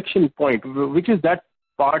the inflection point? Which is that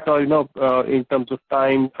part or, in terms of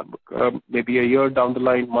time, maybe a year down the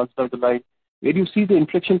line, months down the line, where do you see the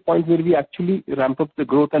inflection point where we actually ramp up the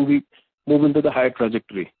growth and we move into the higher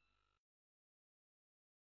trajectory?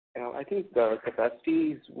 I think the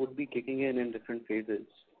capacities would be kicking in different phases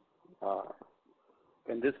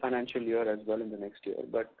in this financial year as well in the next year,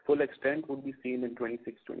 but full extent would be seen in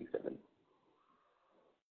 26, 27.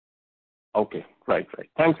 Okay, right.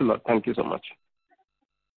 Thanks a lot. Thank you so much.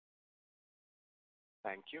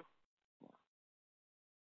 Thank you.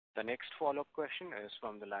 The next follow-up question is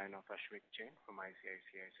from the line of Ashwik Jain from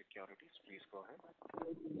ICICI Securities. Please go ahead.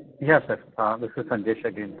 Yes, sir. This is Sanjesh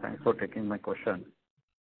again. Thanks for taking my question.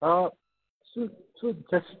 So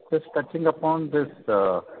just touching upon this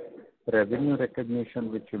revenue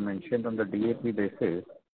recognition which you mentioned on the DAP basis,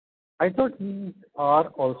 I thought we are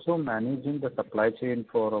also managing the supply chain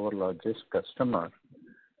for our largest customer.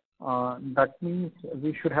 That means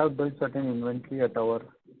we should have built certain inventory at our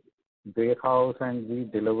warehouse and we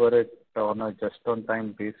deliver it on a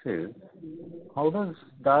just-on-time basis. How does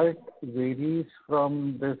that vary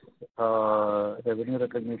from this revenue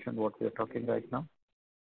recognition what we are talking right now?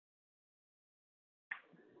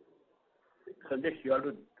 Sanjesh, you have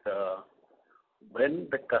to, when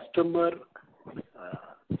the customer,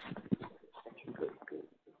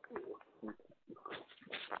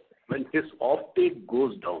 when his offtake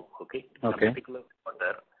goes down, in a particular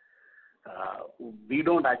order, we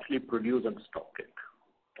don't actually produce and stock it.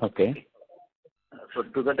 Okay. So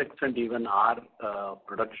to that extent, even our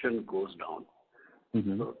production goes down.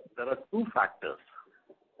 Mm-hmm. So there are two factors.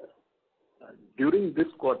 During this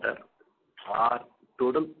quarter, our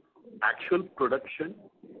total actual production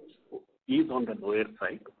is on the lower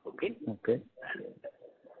side. Okay.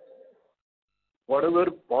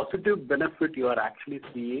 Whatever positive benefit you are actually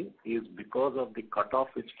seeing is because of the cutoff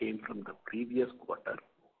which came from the previous quarter.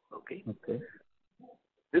 Okay.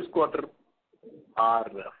 This quarter, our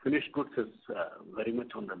finished goods is very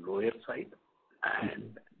much on the lower side,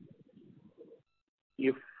 and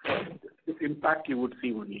if this impact you would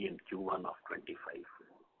see only in Q1 of 25.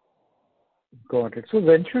 Got it. So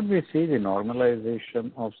when should we see the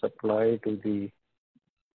normalization of supply to the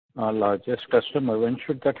largest customer? When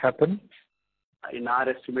should that happen? In our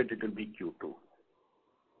estimate, it will be Q2.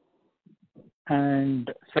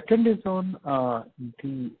 And second is on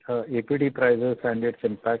the APD prices and its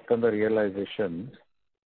impact on the realizations.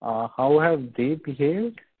 How have they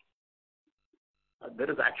behaved?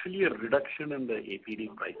 There is actually a reduction in the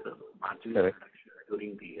APD prices, marginal reduction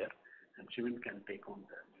during the year, and Shivan can take on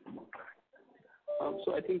that.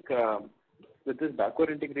 So I think with this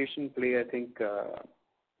backward integration play, I think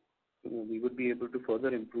we would be able to further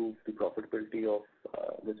improve the profitability of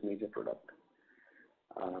this major product.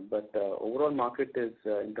 But overall market is,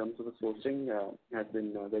 in terms of the sourcing, has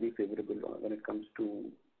been very favorable when it comes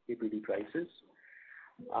to APD prices.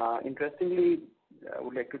 Interestingly, I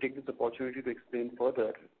would like to take this opportunity to explain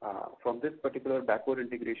further. From this particular backward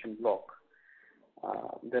integration block,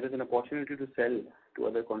 there is an opportunity to sell to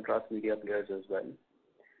other contrast media players as well.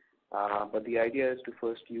 But the idea is to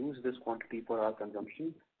first use this quantity for our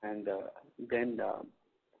consumption and then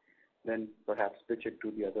perhaps pitch it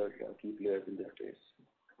to the other key players in this space.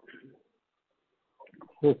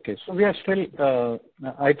 Okay, so we are still,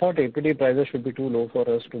 I thought APD prices should be too low for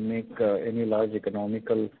us to make any large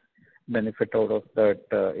economical benefit out of that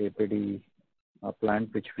APD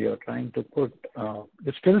plant which we are trying to put.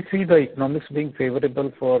 You still see the economics being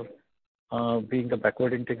favorable for being a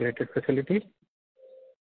backward integrated facility?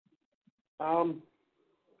 I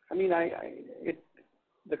mean,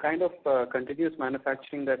 the kind of continuous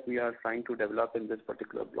manufacturing that we are trying to develop in this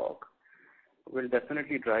particular block will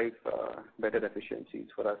definitely drive better efficiencies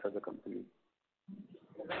for us as a company.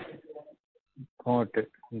 Got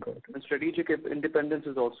it. And strategic independence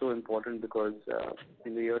is also important because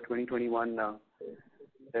in the year 2021,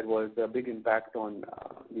 there was a big impact on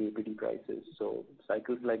the APD prices. So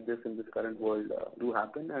cycles like this in this current world do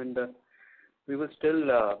happen, and we will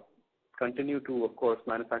still continue to, of course,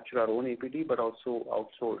 manufacture our own APD, but also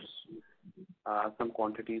outsource some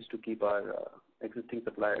quantities to keep our existing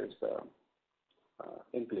suppliers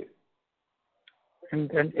in play. And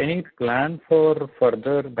any plan for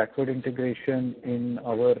further backward integration in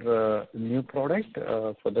our new product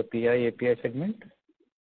for the PI API segment?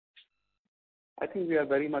 I think we are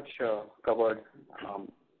very much covered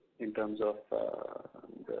in terms of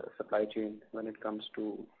the supply chain when it comes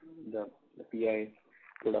to the PI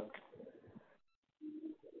product.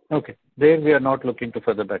 Okay. There we are not looking to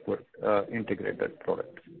further backward integrate that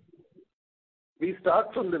product. We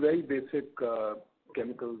start from the very basic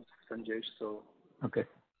chemicals, Sanjesh. So. Okay.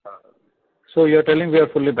 So you're telling we are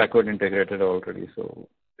fully backward integrated already. So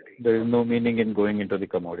there is no meaning in going into the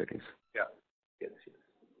commodities. Yeah. Yes.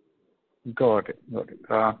 Got it.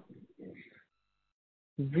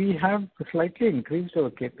 We have slightly increased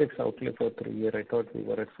our capex outlay for 3 years. I thought we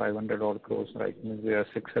were at 500 odd crores. Right now we are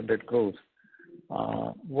 600 crores.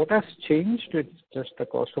 What has changed? It's just the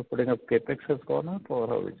cost of putting up capex has gone up, or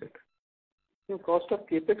how is it? The cost of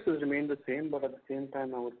capex has remained the same, but at the same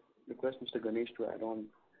time, I would request Mr. Ganesh to add on.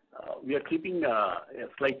 We are keeping a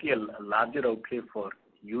slightly larger outlay for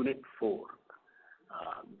Unit 4.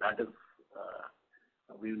 That is,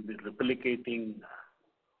 we will be replicating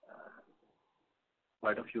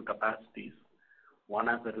quite a few capacities. One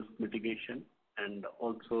as a risk mitigation, and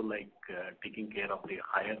also taking care of the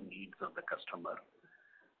higher needs of the customer.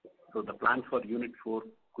 So the plan for Unit 4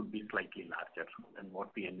 could be slightly larger than what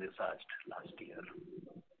we envisaged last year.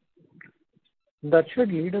 That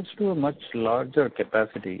should lead us to a much larger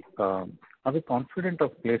capacity. Are we confident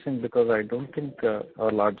of placing, because I don't think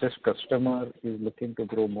our largest customer is looking to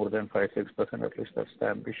grow more than 5-6%, at least that's the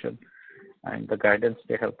ambition and the guidance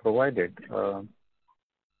they have provided.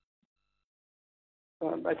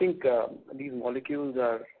 I think these molecules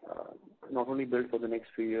are not only built for the next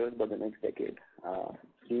few years, but the next decade.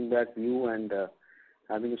 Seeing that view and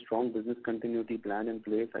having a strong business continuity plan in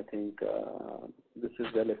place, I think this is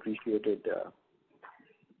well appreciated.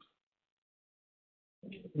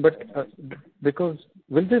 But because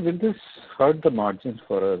will this hurt the margins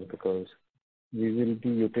for us, because we will be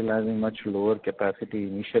utilizing much lower capacity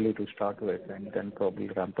initially to start with and then probably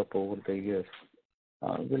ramp up over the years.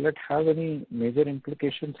 Will it have any major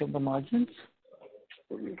implications on the margins?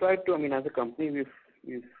 We tried to, as a company,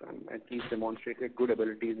 we've at least demonstrated good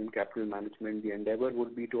abilities in capital management. The endeavor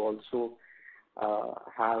would be to also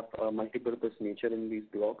have a multi-purpose nature in these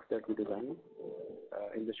blocks that we design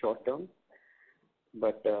in the short term,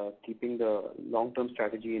 but keeping the long-term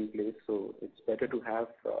strategy in place. So it's better to have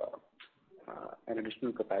an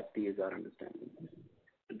additional capacity, is our understanding.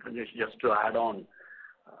 And just to add on,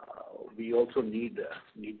 we also need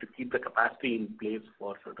to keep the capacity in place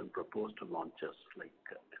for certain proposed launches. Like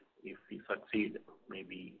if we succeed,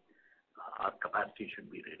 maybe our capacity should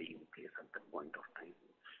be ready in place at that point of time.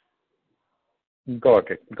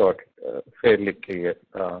 Got it. Fairly clear.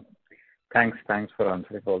 Thanks for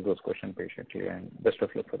answering all those questions patiently, and best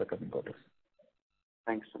of luck for the coming quarters.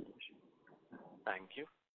 Thanks so much. Thank you.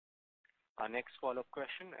 Our next follow-up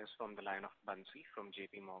question is from the line of Bansi from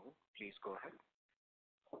JP Morgan. Please go ahead.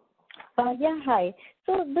 Yeah, hi.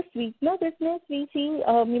 So the sweetener business, we see,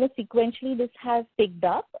 sequentially this has picked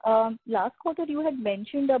up. Last quarter you had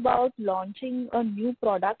mentioned about launching a new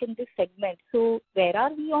product in this segment. So where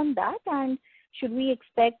are we on that, and should we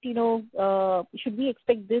expect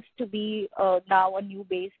this to be now a new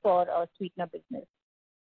base for sweetener business?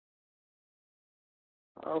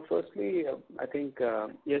 Firstly, I think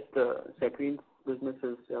yes, the Saccharine business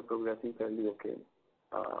is progressing fairly okay.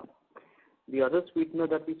 The other sweetener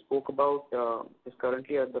that we spoke about is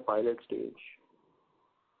currently at the pilot stage.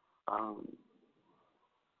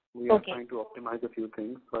 We are trying to optimize a few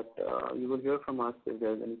things, but you will hear from us if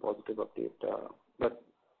there is any positive update. But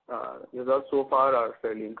results so far are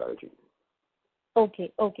fairly encouraging.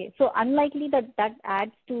 Okay. So unlikely that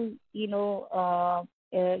adds to your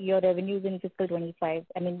revenues in fiscal 25.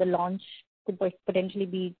 The launch could potentially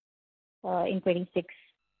be in 26.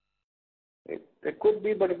 It could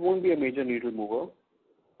be, but it won't be a major needle mover.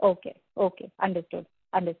 Okay. Understood.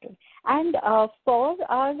 And for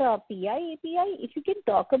our PI API, if you can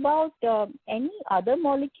talk about any other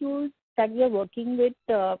molecules that we are working with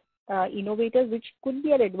innovators which could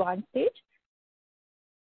be at advanced stage?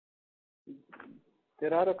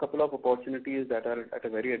 There are a couple of opportunities that are at a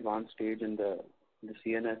very advanced stage in the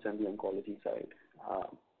CNS and the oncology side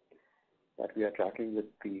that we are tracking with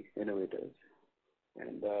the innovators.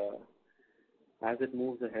 And as it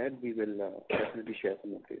moves ahead, we will definitely share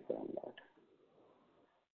some updates on that.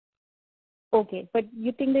 Okay, but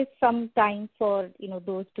you think there's some time for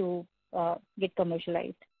those to get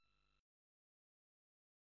commercialized?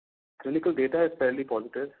 Clinical data is fairly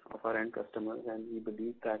positive of our end customers, and we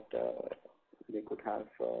believe that they could have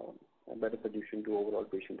a better solution to overall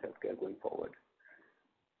patient healthcare going forward.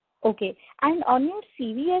 Okay. And on your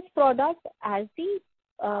CVS product, as the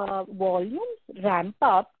volumes ramp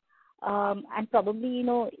up, and probably,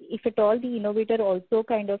 if at all the innovator also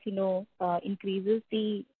kind of, increases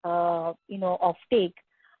the, offtake,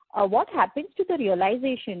 what happens to the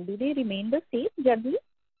realization? Do they remain the same generally?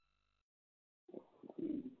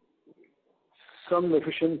 Some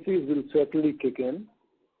efficiencies will certainly kick in.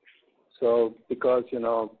 So because,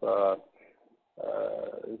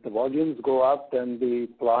 if the volumes go up, then the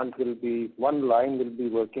plant one line will be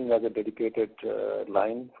working as a dedicated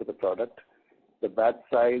line for the product. The batch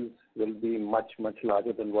size will be much, much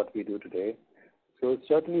larger than what we do today. So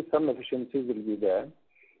certainly some efficiencies will be there.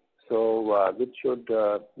 So which should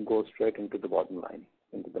go straight into the bottom line,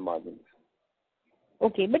 into the margins.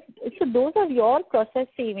 Okay, but so those are your process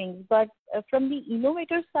savings, but from the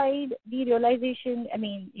innovator side, the realization,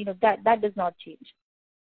 that does not change.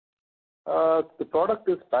 The product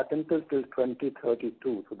is patented till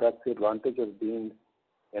 2032, so that's the advantage of being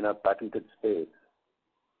in a patented space.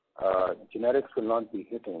 Generics will not be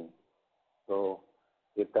hitting. So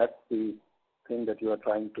if that's the thing that you are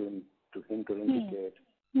trying to indicate,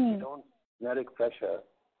 you don't generic pressure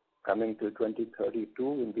coming to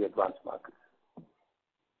 2032 in the advanced markets.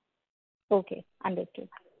 Okay, understood.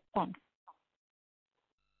 Thanks.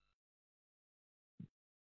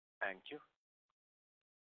 Thank you.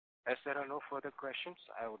 As there are no further questions,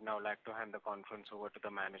 I would now like to hand the conference over to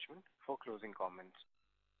the management for closing comments.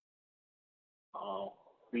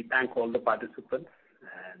 We thank all the participants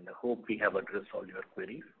and hope we have addressed all your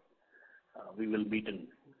queries. We will meet in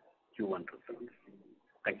Q1 results.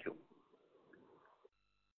 Thank you.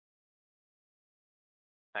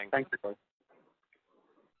 Thank you.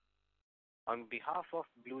 On behalf of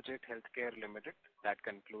Blue Jet Healthcare Limited, that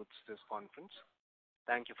concludes this conference.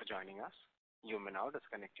 Thank you for joining us. You may now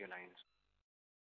disconnect your lines.